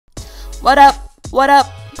What up? What up?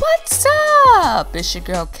 What's up? It's your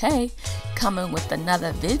girl Kay coming with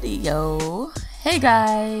another video. Hey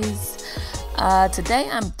guys, today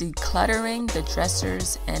I'm decluttering the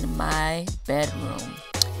dressers in my bedroom.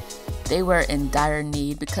 They were in dire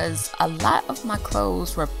need because a lot of my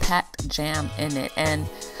clothes were packed jammed in it, and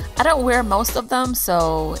I don't wear most of them,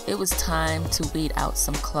 so it was time to weed out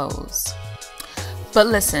some clothes. But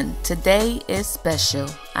listen, today is special.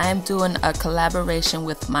 I am doing a collaboration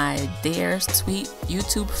with my dear sweet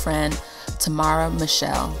YouTube friend Tamara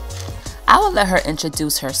Michelle. I will let her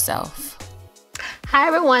introduce herself. Hi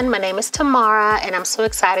everyone, my name is Tamara and I'm so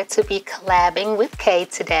excited to be collabing with Kay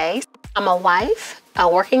today. I'm a wife, a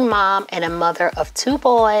working mom, and a mother of 2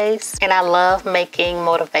 boys, and I love making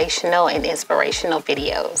motivational and inspirational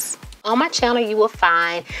videos. On my channel, you will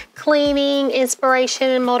find cleaning, inspiration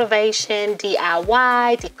and motivation,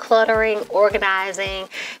 DIY, decluttering, organizing,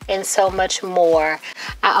 and so much more.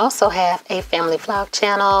 I also have a family vlog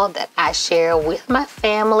channel that I share with my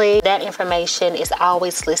family. That information is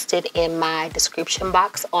always listed in my description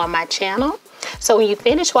box on my channel. So when you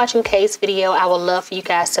finish watching Kay's video, I would love for you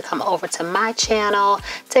guys to come over to my channel,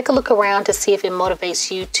 take a look around to see if it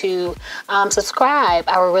motivates you to subscribe.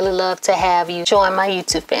 I would really love to have you join my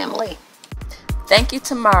YouTube family. Thank you,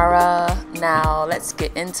 Tamara. Now let's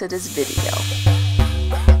get into this video.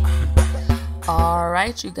 All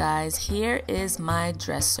right, you guys, here is my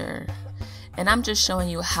dresser, and I'm just showing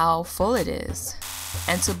you how full it is.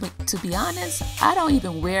 And to be honest, I don't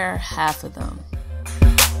even wear half of them.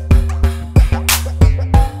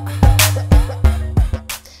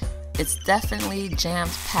 It's definitely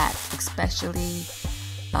jam-packed, especially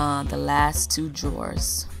the last 2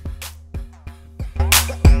 drawers.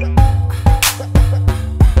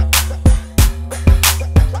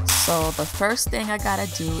 So the first thing I gotta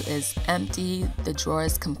do is empty the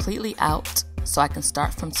drawers completely out so I can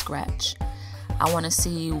start from scratch. I wanna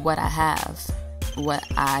see what I have, what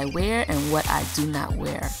I wear, and what I do not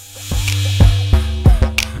wear.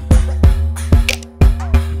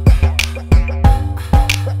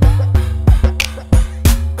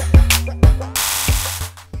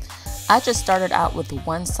 I just started out with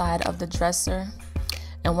one side of the dresser,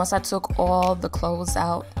 and once I took all the clothes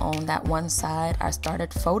out on that one side, I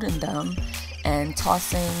started folding them and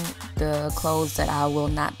tossing the clothes that I will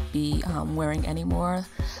not be wearing anymore.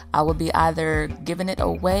 I will be either giving it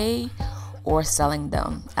away or selling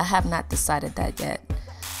them. I have not decided that yet.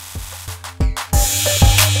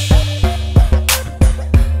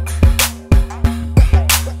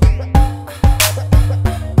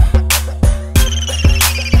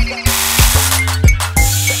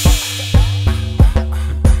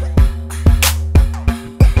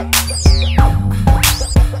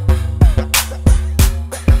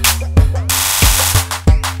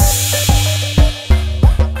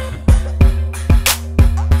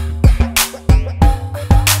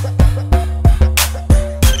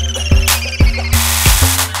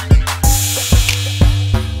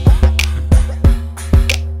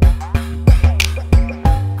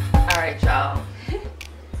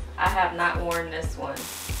 This one,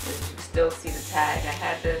 you can still see the tag. I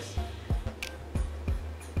had this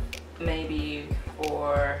maybe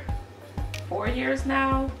for 4 years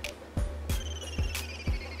now.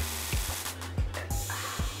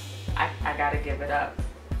 I gotta give it up.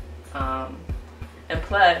 And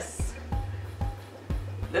plus,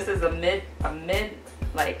 this is a mid,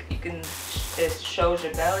 like you can, it shows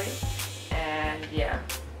your belly, and yeah,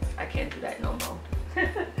 I can't do that no more.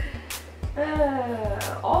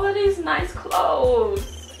 All of these nice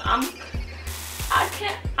clothes. I'm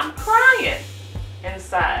crying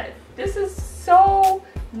inside. This is so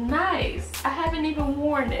nice. I haven't even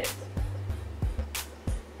worn it.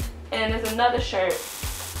 And there's another shirt.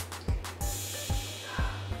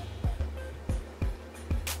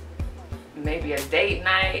 Maybe a date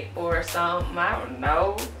night or something. I don't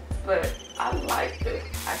know. But I like it.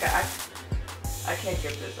 I can't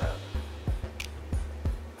give this up.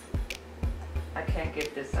 I can't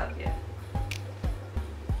get this up yet.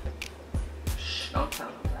 Shh, don't tell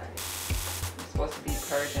nobody. I'm supposed to be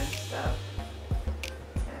purging stuff,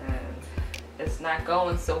 and it's not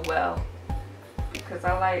going so well because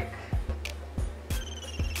I like,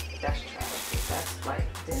 that's trash. That's like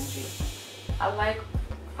dingy. I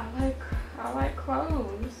like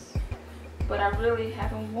clothes, but I really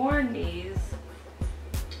haven't worn these.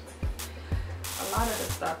 A lot of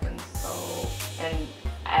the stuff and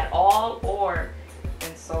at all or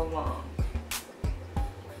in so long.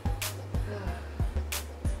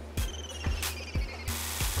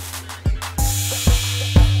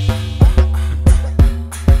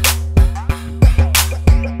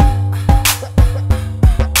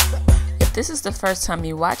 If this is the first time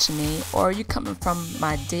you watch me, or you coming from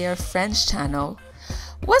my dear friend's channel,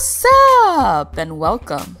 what's up and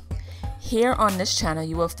welcome. Here on this channel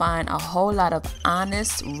you will find a whole lot of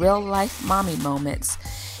honest, real life mommy moments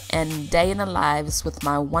and day in the lives with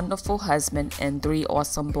my wonderful husband and 3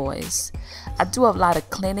 awesome boys. I do a lot of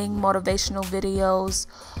cleaning motivational videos,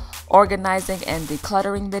 organizing and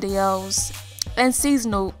decluttering videos, and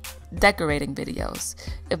seasonal decorating videos.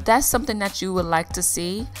 If that's something that you would like to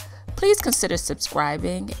see, please consider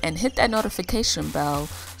subscribing and hit that notification bell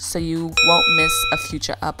so you won't miss a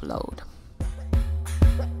future upload.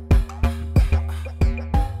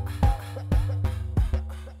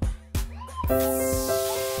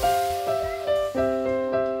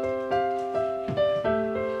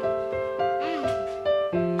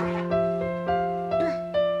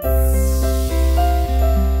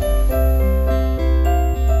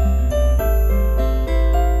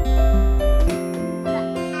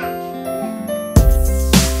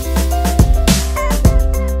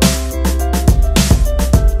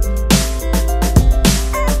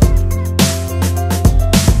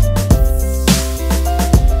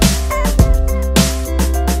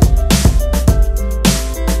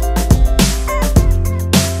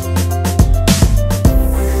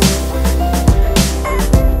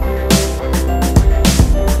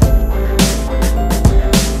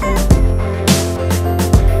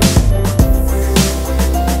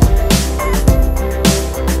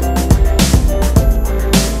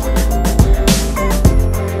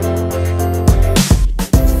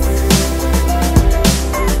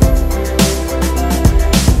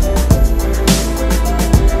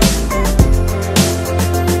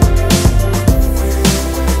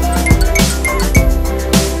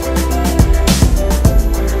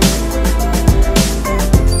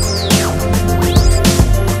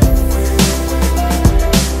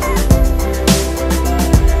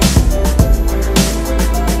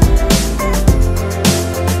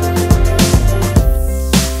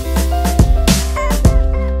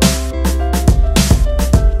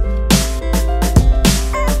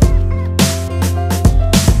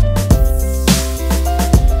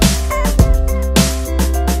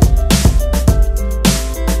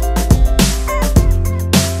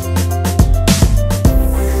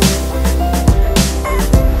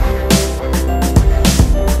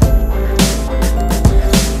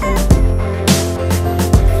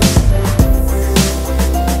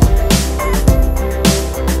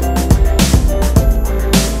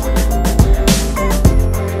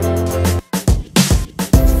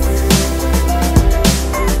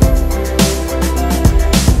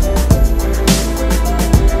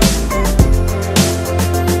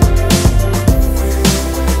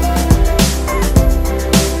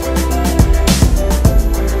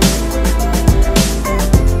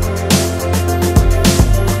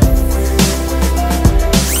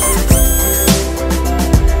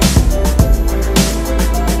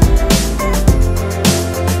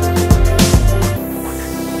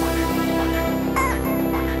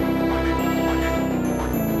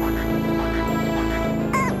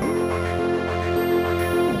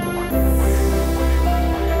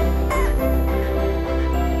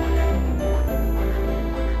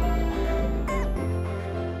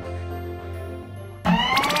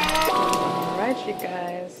 You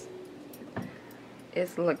guys,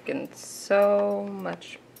 it's looking so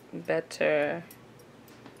much better.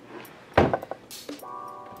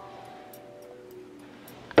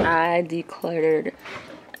 I decluttered.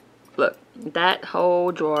 Look, that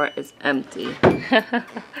whole drawer is empty. I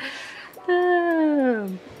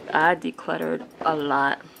decluttered a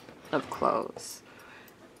lot of clothes.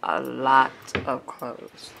 And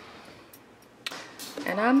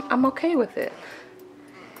I'm okay with it.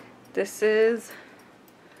 This is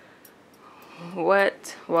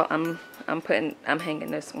what, well, I'm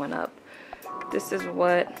hanging this one up. This is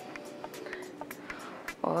what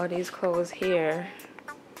all these clothes here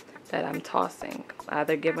that I'm tossing,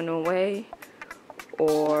 either giving away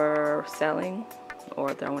or selling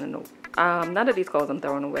or throwing in the, none of these clothes I'm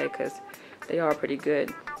throwing away because they are pretty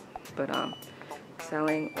good, but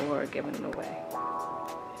selling or giving them away.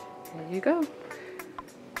 There you go.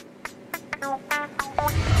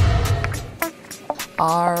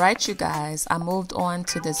 Alright you guys, I moved on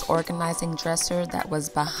to this organizing dresser that was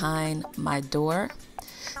behind my door.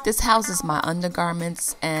 This houses my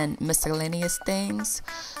undergarments and miscellaneous things,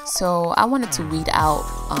 so I wanted to weed out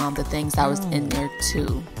the things that was in there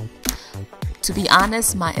too. To be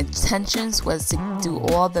honest, my intentions was to do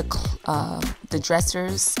all the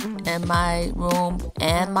dressers in my room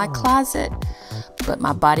and my closet, but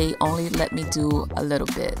my body only let me do a little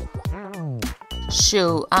bit.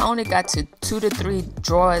 Shoot, I only got to 2 to 3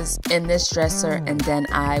 drawers in this dresser and then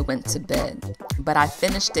I went to bed. But I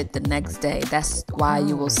finished it the next day. That's why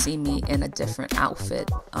you will see me in a different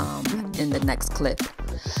outfit in the next clip.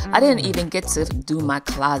 I didn't even get to do my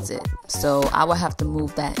closet, so I will have to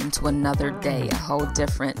move that into another day, a whole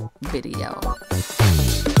different video.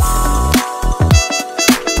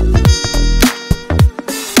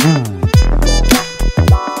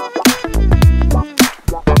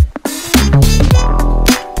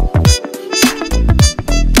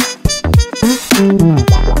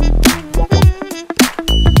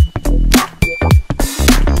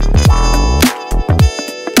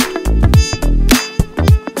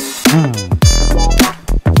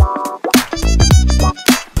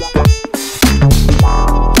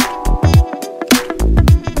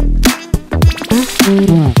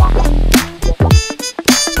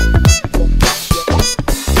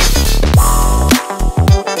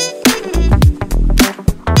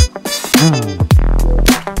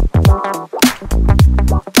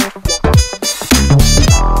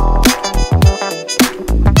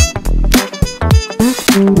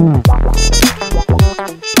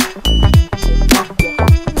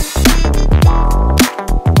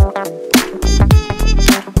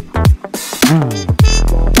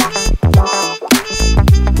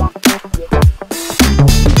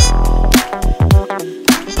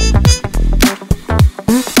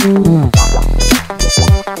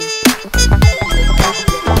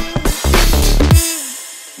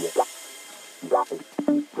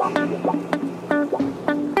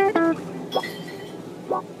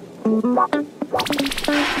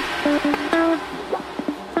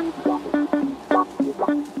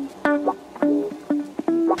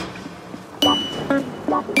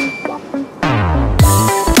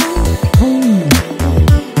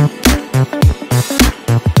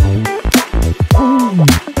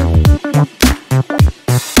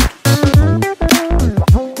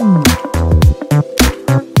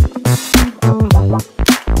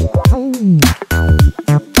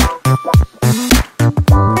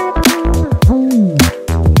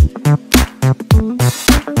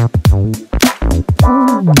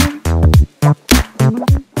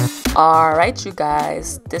 Alright you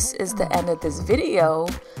guys, this is the end of this video.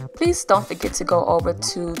 Please don't forget to go over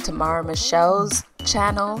to Tamara Michelle's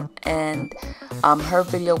channel, and her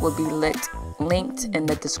video will be linked in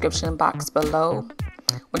the description box below.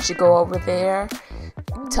 Once you go over there,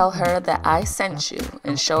 tell her that I sent you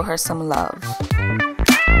and show her some love.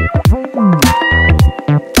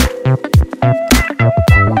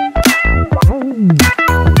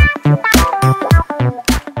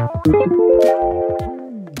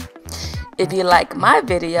 If you like my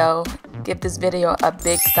video, give this video a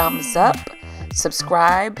big thumbs up,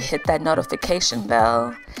 subscribe, hit that notification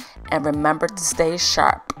bell, and remember to stay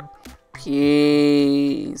sharp.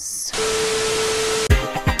 Peace.